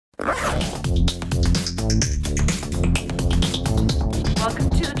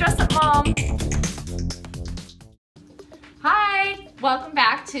Welcome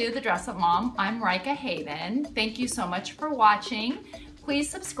back to The Dress Up Mom. I'm Rika Hayden. Thank you so much for watching. Please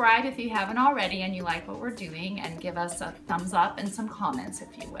subscribe if you haven't already and you like what we're doing, and give us a thumbs up and some comments if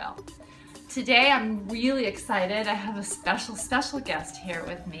you will. Today I'm really excited. I have a special guest here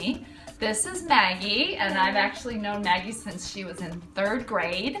with me. This is Maggie, and I've actually known Maggie since she was in 3rd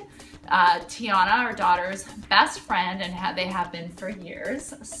grade. Tiana, our daughter's best friend, and they have been for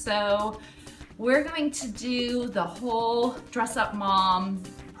years. So we're going to do the whole Dress Up Mom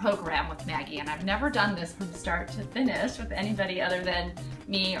program with Maggie, and I've never done this from start to finish with anybody other than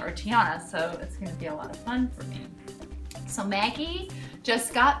me or Tiana, so it's going to be a lot of fun for me. So Maggie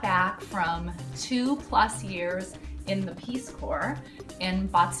just got back from 2+ years in the Peace Corps in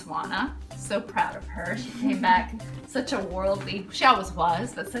Botswana. So proud of her. She came back such a worldly, she always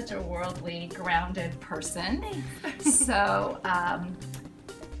was, but such a worldly, grounded person. So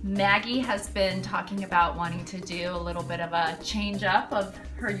Maggie has been talking about wanting to do a little bit of a change up of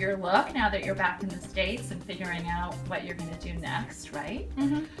your look now that you're back in the States and figuring out what you're going to do next, right?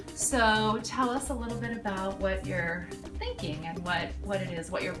 Mm-hmm. So tell us a little bit about what you're thinking and what it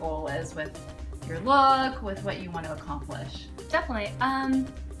is, what your goal is with your look, with what you want to accomplish. Definitely.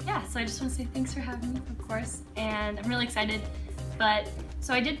 Yeah, so I just want to say thanks for having me, of course, and I'm really excited.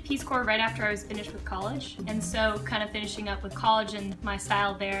 So I did Peace Corps right after I was finished with college, and so kind of finishing up with college and my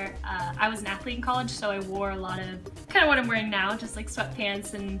style there, I was an athlete in college, so I wore a lot of kind of what I'm wearing now, just like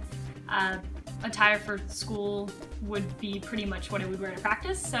sweatpants, and attire for school would be pretty much what I would wear to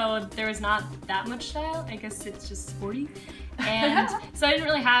practice, so there was not that much style. I guess it's just sporty. And so I didn't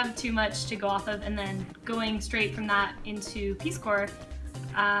really have too much to go off of, and then going straight from that into Peace Corps,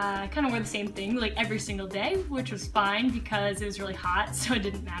 I kind of wore the same thing like every single day, which was fine because it was really hot, so it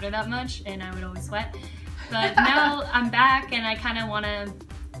didn't matter that much and I would always sweat. But now I'm back and I kind of want to,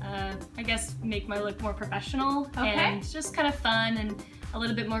 I guess, make my look more professional and just kind of fun and a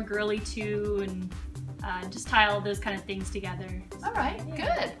little bit more girly too, and just tie all those kind of things together. All right,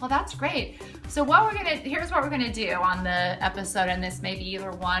 good. Well, that's great. So here's what we're gonna do on the episode, and this may be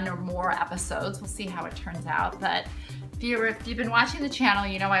either one or more episodes. We'll see how it turns out. But if you've been watching the channel,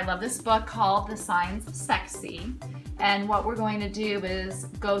 you know I love this book called The Signs of Sexy. And what we're going to do is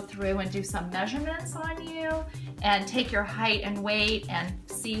go through and do some measurements on you and take your height and weight and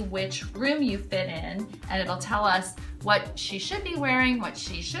see which room you fit in, and it'll tell us what she should be wearing, what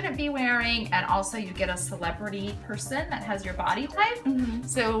she shouldn't be wearing, and also you get a celebrity person that has your body type. Mm-hmm.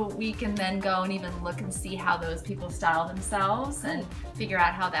 So we can then go and even look and see how those people style themselves and figure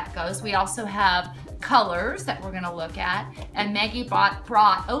out how that goes. We also have colors that we're gonna look at, and Maggie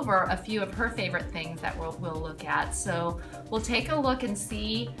brought over a few of her favorite things that we'll look at. So we'll take a look and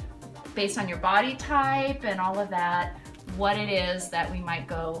see, based on your body type and all of that, what it is that we might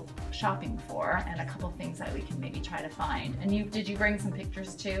go shopping for, and a couple things that we can maybe try to find. And did you bring some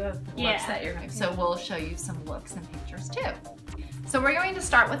pictures too of looks that you're going to, so we'll show you some looks and pictures too. So we're going to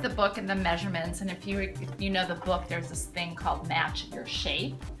start with the book and the measurements, and if you know the book, there's this thing called Match Your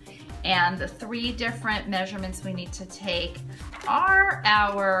Shape. And the 3 different measurements we need to take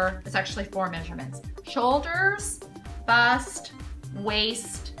are it's actually 4 measurements: shoulders, bust,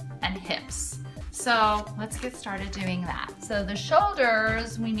 waist, and hips. So let's get started doing that. So the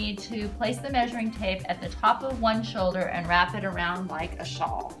shoulders, we need to place the measuring tape at the top of one shoulder and wrap it around like a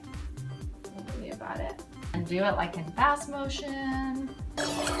shawl. Really about it. And do it like in fast motion.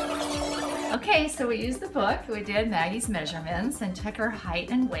 Okay, so we used the book, we did Maggie's measurements and took her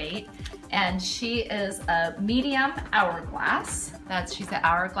height and weight, and she is a medium hourglass. She's an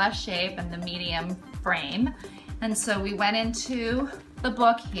hourglass shape and the medium frame. And so we went into the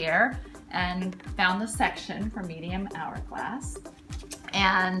book here and found the section for medium hourglass.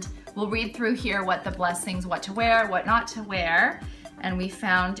 And we'll read through here what the blessings, what to wear, what not to wear. And we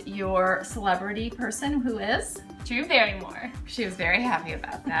found your celebrity person, who is? Drew Barrymore. She was very happy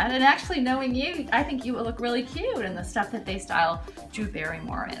about that. And actually, knowing you, I think you will look really cute in the stuff that they style Drew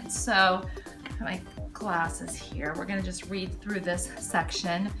Barrymore in. So my glasses here. We're gonna just read through this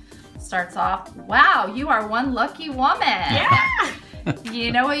section. Starts off, wow, you are one lucky woman. Yeah!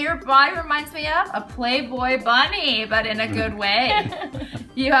 You know what your body reminds me of? A Playboy bunny, but in a good way.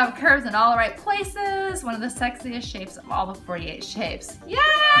 You have curves in all the right places, one of the sexiest shapes of all the 48 shapes.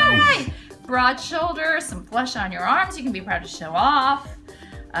 Yay! Broad shoulders, some flesh on your arms you can be proud to show off.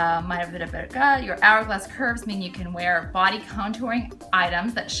 Might have a bit of a gut. Your hourglass curves mean you can wear body contouring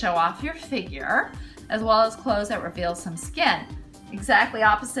items that show off your figure, as well as clothes that reveal some skin. Exactly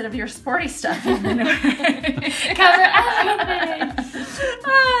opposite of your sporty stuff you've been wearing. Cover everything.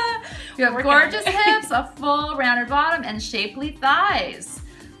 You have gorgeous hips, a full rounded bottom, and shapely thighs.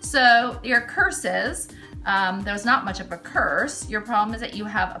 So your curses, there's not much of a curse. Your problem is that you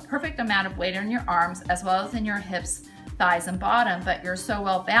have a perfect amount of weight in your arms as well as in your hips, thighs, and bottom, but you're so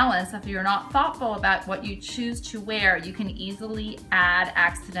well balanced that if you're not thoughtful about what you choose to wear, you can easily add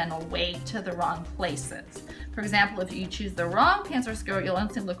accidental weight to the wrong places. For example, if you choose the wrong pants or skirt, you'll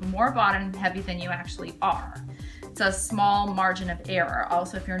instantly look more bottom heavy than you actually are. It's a small margin of error.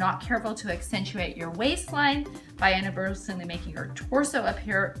 Also, if you're not careful to accentuate your waistline by inadvertently making your torso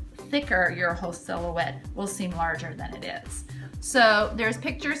appear thicker, your whole silhouette will seem larger than it is. So there's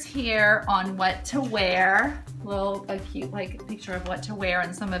pictures here on what to wear, a cute like picture of what to wear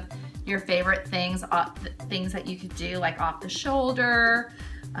and some of your favorite things, things that you could do like off the shoulder,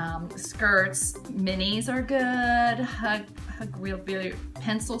 skirts, minis are good, real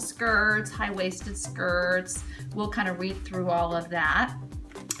pencil skirts, high-waisted skirts. We'll kind of read through all of that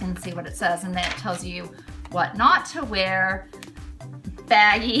and see what it says, and then it tells you what not to wear.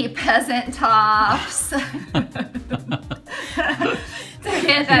 Baggy peasant tops that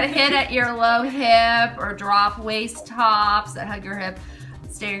hit at your low hip, or drop waist tops that hug your hip.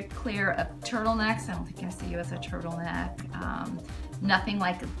 Stay clear of turtlenecks. I don't think I see you as a turtleneck. Nothing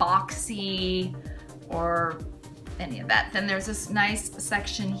like boxy or any of that. Then there's this nice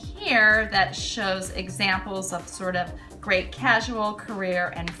section here that shows examples of sort of great casual,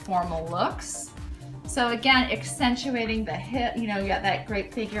 career, and formal looks. So again, accentuating the hip, you got that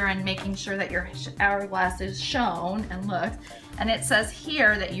great figure and making sure that your hourglass is shown and looked. And it says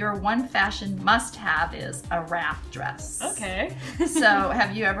here that your one fashion must-have is a wrap dress. Okay. So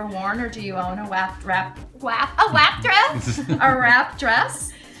have you ever worn, or do you own a wrap dress? A wrap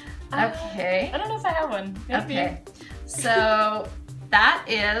dress? Okay. I don't know if I have one. Maybe. Okay. So that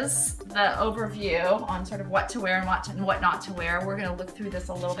is the overview on sort of what to wear and what not to wear. We're going to look through this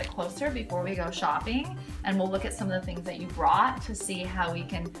a little bit closer before we go shopping, and we'll look at some of the things that you brought to see how we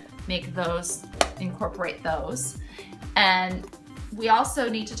can make those, incorporate those. And we also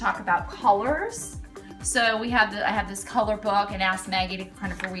need to talk about colors. So I have this color book and asked Maggie to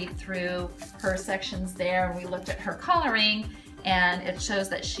kind of read through her sections there, and we looked at her coloring, and it shows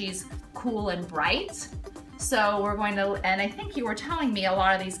that she's cool and bright. So we're going to, and I think you were telling me a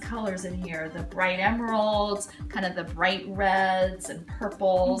lot of these colors in here, the bright emeralds, kind of the bright reds and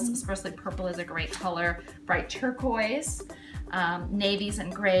purples, especially purple is a great color, bright turquoise, navies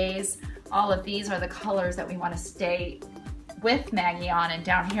and grays. All of these are the colors that we want to stay with Maggie on, and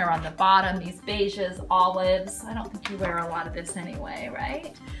down here on the bottom, these beiges, olives. I don't think you wear a lot of this anyway,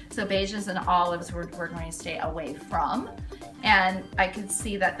 right? So beiges and olives we're going to stay away from. And I could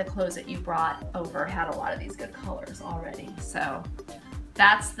see that the clothes that you brought over had a lot of these good colors already. So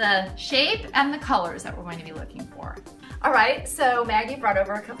that's the shape and the colors that we're going to be looking for. All right, so Maggie brought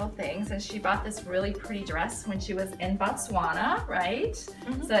over a couple things, and she bought this really pretty dress when she was in Botswana, right?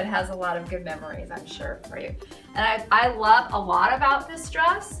 So it has a lot of good memories, I'm sure, for you. And I love a lot about this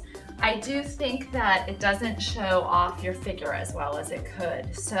dress. I do think that it doesn't show off your figure as well as it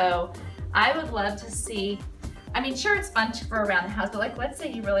could. So I would love to see, I mean, sure, it's fun for around the house, but like, let's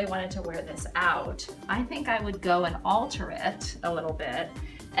say you really wanted to wear this out. I think I would go and alter it a little bit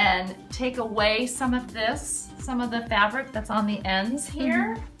and take away some of this, some of the fabric that's on the ends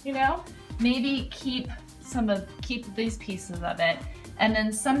here, maybe keep these pieces of it, and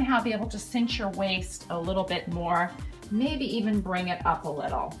then somehow be able to cinch your waist a little bit more, maybe even bring it up a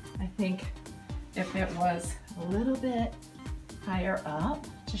little. I think if it was a little bit higher up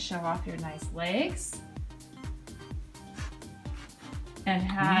to show off your nice legs, and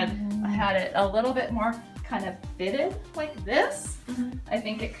had it a little bit more kind of fitted like this, I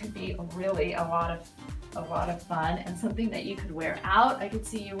think it could be really a lot of fun and something that you could wear out. I could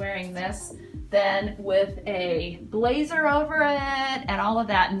see you wearing this then with a blazer over it and all of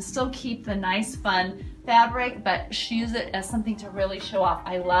that, and still keep the nice fun fabric, but use it as something to really show off.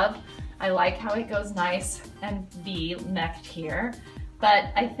 I like how it goes nice and V-necked here, but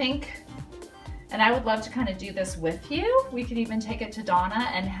I think, and I would love to kind of do this with you. We could even take it to Donna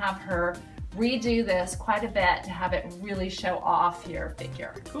and have her redo this quite a bit to have it really show off your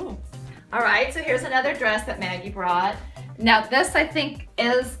figure. Cool. All right, so here's another dress that Maggie brought. Now this, I think,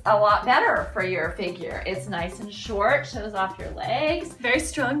 is a lot better for your figure. It's nice and short, shows off your legs. Very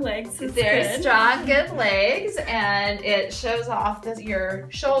strong legs. Very strong, good legs, and it shows off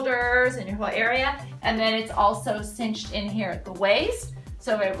your shoulders and your whole area, and then it's also cinched in here at the waist.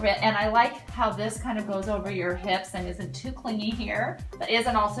 So and I like how this kind of goes over your hips and isn't too clingy here, but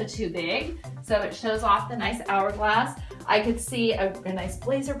isn't also too big. So it shows off the nice hourglass. I could see a nice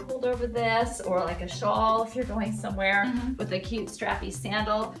blazer pulled over this, or like a shawl if you're going somewhere with a cute strappy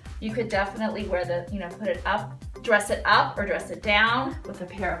sandal. You could definitely wear the, put it up, dress it up or dress it down with a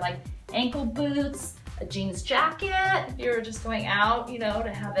pair of like ankle boots, a jeans jacket if you're just going out, you know,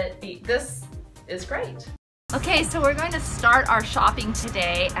 to have it be, this is great. Okay, so we're going to start our shopping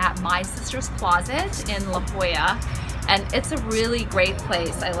today at My Sister's Closet in La Jolla. And it's a really great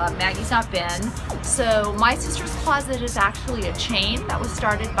place. I love, Maggie's not been. So My Sister's Closet is actually a chain that was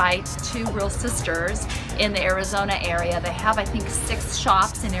started by two real sisters in the Arizona area. They have, I think, 6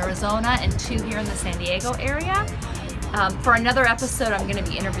 shops in Arizona and 2 here in the San Diego area. For another episode, I'm going to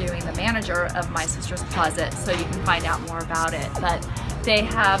be interviewing the manager of My Sister's Closet so you can find out more about it. But they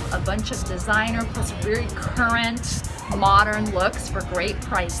have a bunch of designer plus very current modern looks for great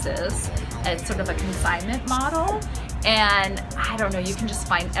prices. It's sort of a consignment model. And I don't know, you can just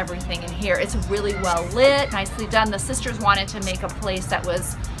find everything in here. It's really well lit, nicely done. The sisters wanted to make a place that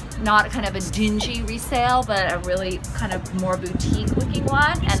was not kind of a dingy resale, but a really kind of more boutique looking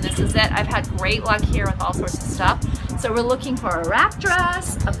one. And this is it. I've had great luck here with all sorts of stuff. So we're looking for a wrap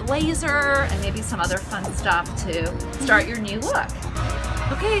dress, a blazer, and maybe some other fun stuff to start your new look.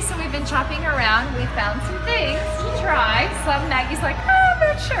 Okay, so we've been shopping around. We found some things to try. Some Maggie's like, oh, I'm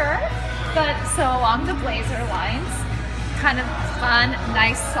not sure. But so along the blazer lines, kind of fun,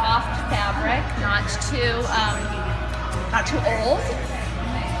 nice soft fabric, not too old.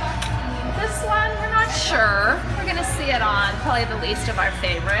 This one, we're not sure. We're gonna see it on, probably the least of our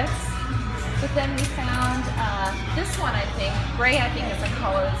favorites. But then we found this one, I think. Gray, I think, is a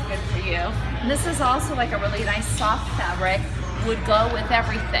color that's good for you. And this is also like a really nice soft fabric, would go with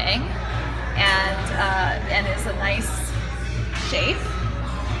everything, and is a nice shape.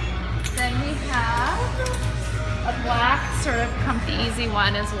 Then we have a black sort of comfy easy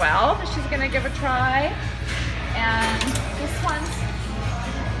one as well that she's gonna give a try. And this one's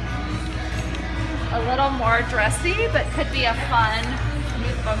a little more dressy, but could be a fun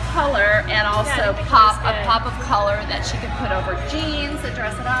youthful color, and also a pop of color that she could put over jeans to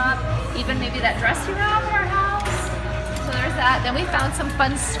dress it up, even maybe that dress you have in our house. So there's that. Then we found some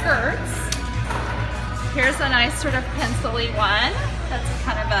fun skirts. Here's a nice sort of pencil-y one that's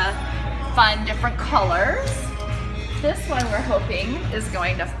kind of a fun different colors. This one we're hoping is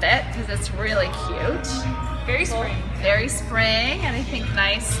going to fit because it's really cute. Very spring. Very spring, and I think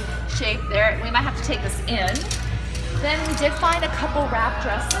nice shape there. We might have to take this in. Then we did find a couple wrap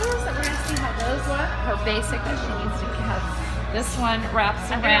dresses that we're gonna see how those look. Her basic that she needs to have. This one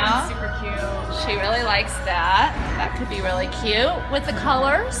wraps around. Super cute. She really likes that. That could be really cute with the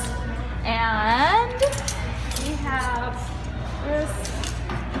colors. And we have this.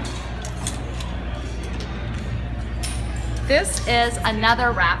 This is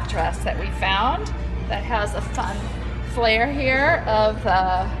another wrap dress that we found that has a fun flare here of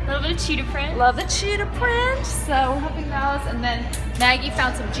a little bit of cheetah print. Love the cheetah print. So we're hoping those. And then Maggie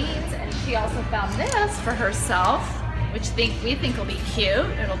found some jeans, and she also found this for herself, which we think will be cute.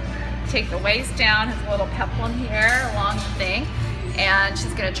 It'll take the waist down, has a little peplum here along the thing. And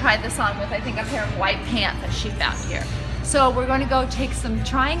she's gonna try this on with, I think, a pair of white pants that she found here. So we're going to go take some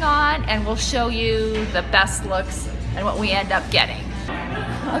trying on, and we'll show you the best looks and what we end up getting.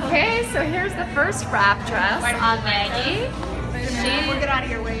 Okay, so here's the first wrap dress on Maggie. We'll get out of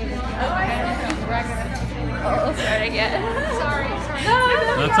your way. Oh, start again. Sorry.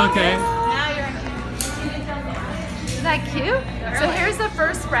 No, that's okay. Now you're Isn't that cute? So here's the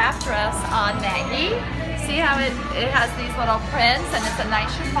first wrap dress on Maggie. See how it has these little prints, and it's a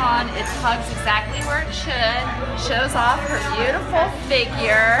nice chiffon. It hugs exactly where it should. Shows off her beautiful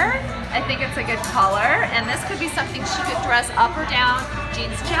figure. I think it's a good color, and this could be something she could dress up or down,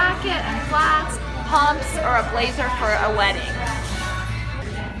 jeans jacket and flats, pumps, or a blazer for a wedding.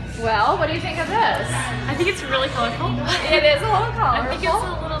 Well, what do you think of this? I think it's really colorful. It is a little colorful. I think it's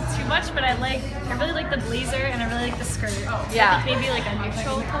a little too much, but I really like the blazer, and I really like the skirt. Yeah. I think maybe like a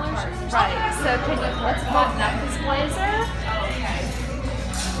neutral color. Right, so let's button up this blazer.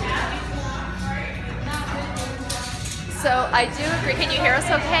 So I do agree, can you hear us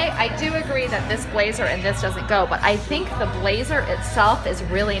okay? I do agree that this blazer and this doesn't go, but I think the blazer itself is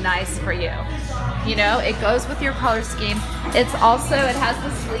really nice for you. You know, it goes with your color scheme. It's also, it has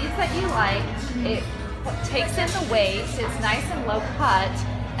the sleeves that you like. It takes in the waist, it's nice and low cut,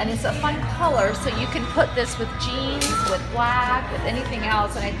 and it's a fun color, so you can put this with jeans, with black, with anything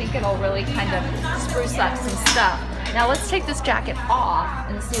else, and I think it'll really kind of spruce up some stuff. Now let's take this jacket off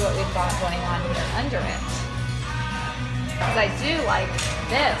and see what we've got going on here under it. Because I do like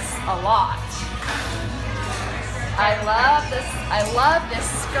this a lot. I love this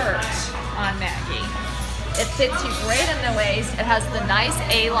skirt on Maggie. It fits you great in the waist. It has the nice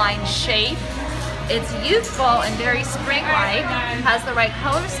A-line shape. It's youthful and very spring-like, has the right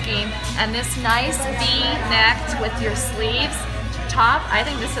color scheme, and this nice V-necked with your sleeves top, I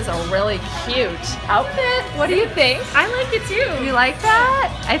think this is a really cute outfit. What do you think? I like it too. You like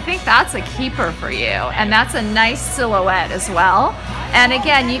that? I think that's a keeper for you, and that's a nice silhouette as well. And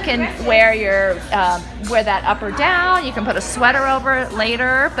again, you can wear your wear that up or down. You can put a sweater over it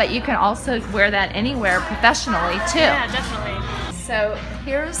later, but you can also wear that anywhere professionally too. Yeah, definitely. So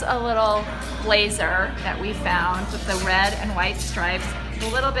here's a little blazer that we found with the red and white stripes. A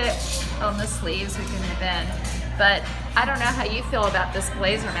little bit on the sleeves we can nip in, but I don't know how you feel about this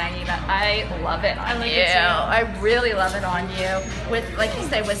blazer, Maggie, but I love it on I like you. it too. I really love it on you. With, like you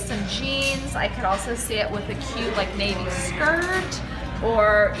say, with some jeans. I could also see it with a cute like navy skirt,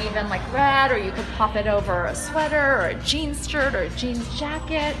 or even like red, or you could pop it over a sweater or a jeans shirt or a jeans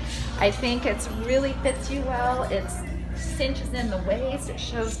jacket. I think it's really fits you well. It's cinches in the waist, it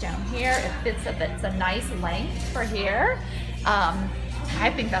shows down here, it fits up, it's a nice length for here. I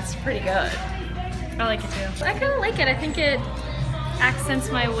think that's pretty good. I like it too. I kind of like it. I think it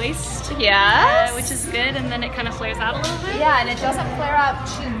accents my waist. Yes. Which is good, and then it kind of flares out a little bit. Yeah, and it doesn't flare out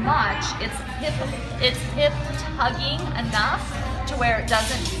too much. It's hip tugging enough to where it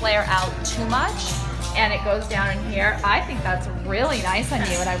doesn't flare out too much, and it goes down in here. I think that's really nice on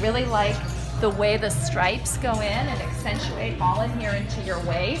you, and I really like the way the stripes go in and accentuate all in here into your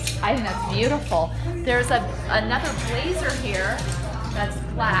waist. I think that's beautiful. There's another blazer here that's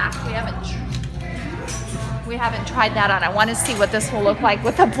black. We haven't tried that on. I want to see what this will look like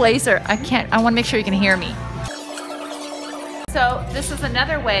with a blazer. I want to make sure you can hear me. So this is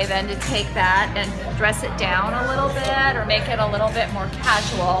another way then to take that and dress it down a little bit or make it a little bit more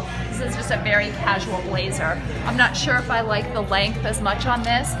casual. This is just a very casual blazer. I'm not sure if I like the length as much on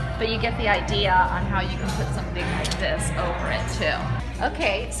this, but you get the idea on how you can put something like this over it too.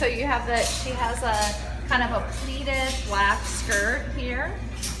 Okay, so you have she has a kind of a pleated black skirt here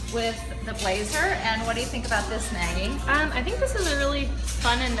with the blazer. And what do you think about this, Maggie? I think this is a really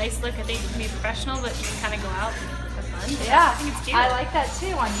fun and nice look. I think it can be professional, but you can kind of go out and have fun. Yeah, I think it's cute. I like that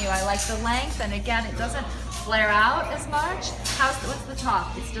too on you. I like the length, and again, it doesn't flare out as much. What's the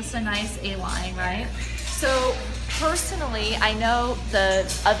top? It's just a nice A-line, right? So personally, I know the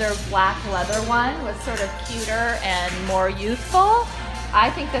other black leather one was sort of cuter and more youthful. I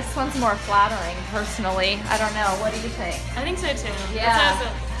think this one's more flattering, personally. I don't know. What do you think? I think so too.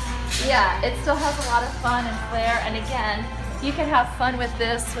 Yeah. Yeah, it still has a lot of fun and flair, and again, you can have fun with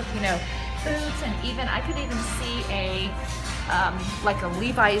this with, you know, boots, and even I could even see a like a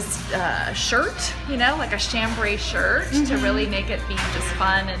Levi's shirt, you know, like a chambray shirt to really make it be just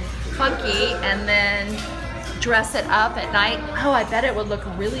fun and funky, and then dress it up at night. Oh, I bet it would look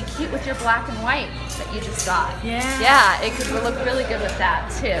really cute with your black and white that you just got. Yeah. Yeah, it could look really good with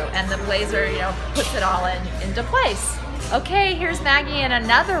that too, and the blazer, you know, puts it all into place. Okay, here's Maggie in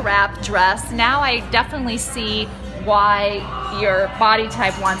another wrap dress. Now I definitely see why your body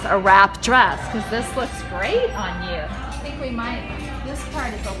type wants a wrap dress, because this looks great on you. I think we might, this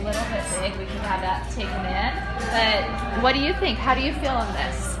part is a little bit big. We could have that taken in. But what do you think? How do you feel in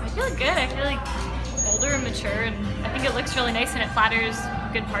this? I feel good. I feel like older and mature, and I think it looks really nice and it flatters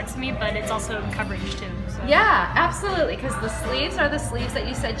good parts of me, but it's also coverage too. So. Yeah, absolutely, because the sleeves are the sleeves that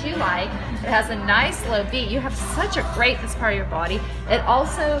you said you like. It has a nice low V. You have such a great, this part of your body. It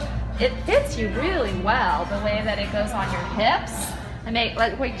also, it fits you really well, the way that it goes on your hips.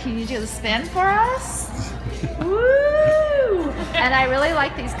 Wait, can you do the spin for us? Woo! And I really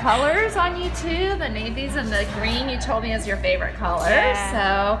like these colors on you too, the navies and the green you told me is your favorite color. Yeah.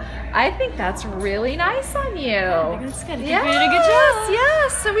 So I think that's really nice on you. I think that's good. I think Yes, we did a good job.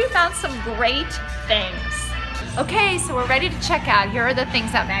 yes. So we found some great things. Okay, so we're ready to check out. Here are the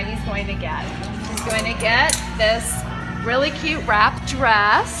things that Maggie's going to get. She's going to get this really cute wrap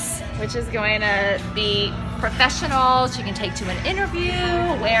dress, which is going to be professional. She can take to an interview,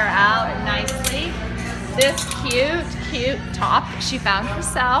 wear out nicely. This cute top she found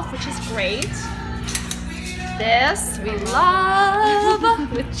herself, which is great. This we love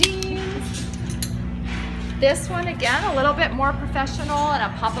with jeans. This one, again, a little bit more professional and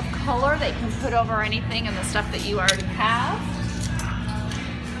a pop of color that you can put over anything and the stuff that you already have.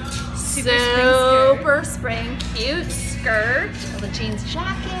 Super spring cute skirt, a jeans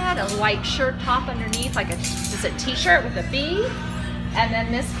jacket, a white shirt top underneath, like just a t-shirt with a V. And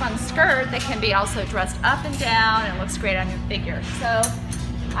then this fun skirt that can be also dressed up and down and looks great on your figure. So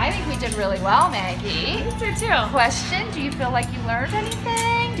I think we did really well, Maggie. I think so too. Question, do you feel like you learned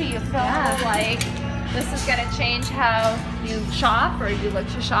anything? Do you feel like this is gonna change how you shop or you look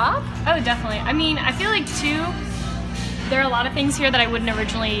to shop? Oh, definitely. I mean, I feel like too, there are a lot of things here that I wouldn't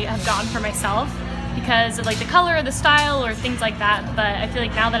originally have gotten for myself because of like the color or the style or things like that. But I feel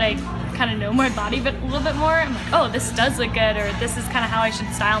like now that I kind of know my body a little bit more. I'm like, oh, this does look good, or this is kind of how I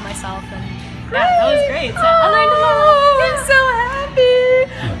should style myself. And yeah, that was great. So I learned a lot. I'm so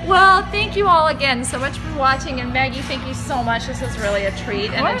happy. Well, thank you all again so much for watching. And Maggie, thank you so much. This was really a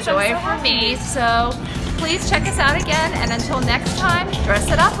treat and a joy for me. So please check us out again. And until next time,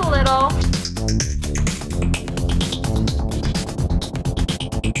 dress it up a little.